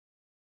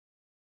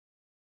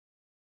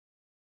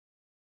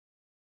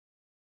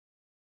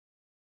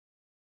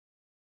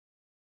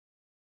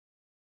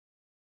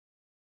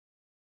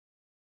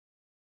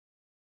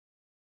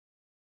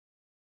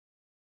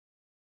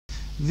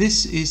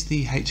This is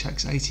the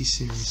HX80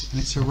 series,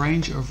 and it's a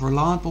range of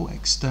reliable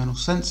external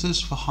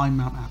sensors for high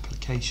mount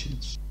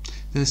applications.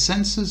 The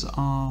sensors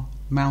are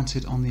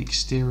mounted on the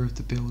exterior of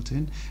the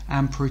building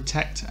and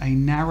protect a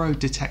narrow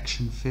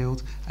detection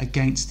field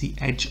against the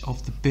edge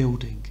of the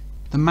building.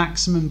 The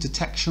maximum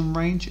detection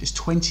range is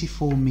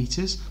 24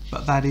 meters,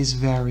 but that is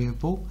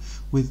variable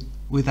with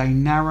a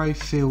narrow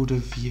field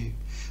of view.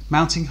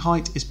 Mounting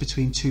height is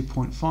between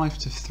 2.5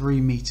 to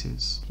 3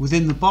 meters.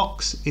 Within the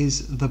box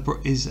is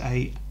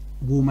a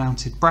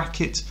wall-mounted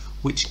bracket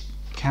which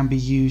can be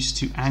used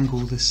to angle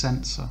the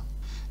sensor.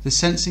 The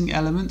sensing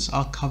elements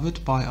are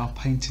covered by our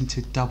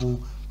patented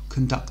double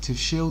conductive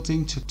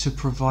shielding to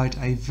provide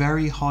a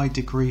very high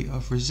degree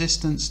of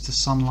resistance to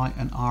sunlight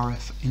and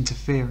RF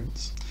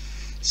interference.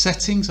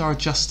 Settings are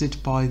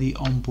adjusted by the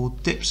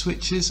onboard dip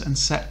switches and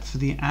set for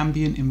the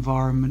ambient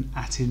environment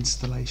at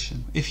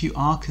installation. If you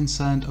are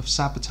concerned of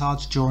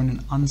sabotage during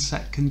an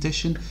unset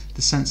condition,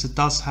 the sensor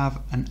does have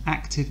an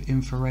active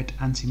infrared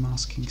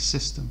anti-masking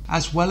system.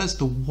 As well as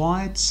the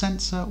wired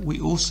sensor,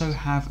 we also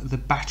have the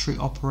battery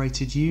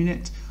operated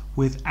unit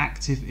with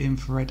active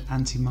infrared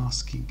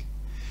anti-masking.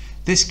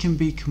 This can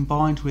be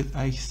combined with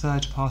a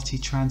third-party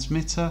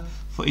transmitter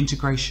for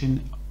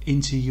integration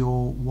into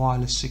your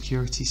wireless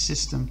security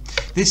system.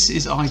 This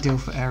is ideal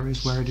for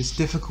areas where it is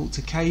difficult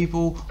to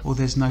cable or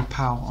there's no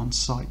power on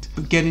site,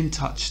 but get in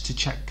touch to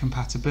check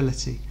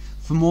compatibility.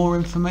 For more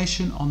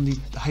information on the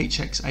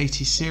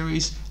HX80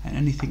 series and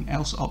anything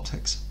else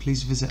OPTEX,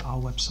 please visit our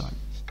website.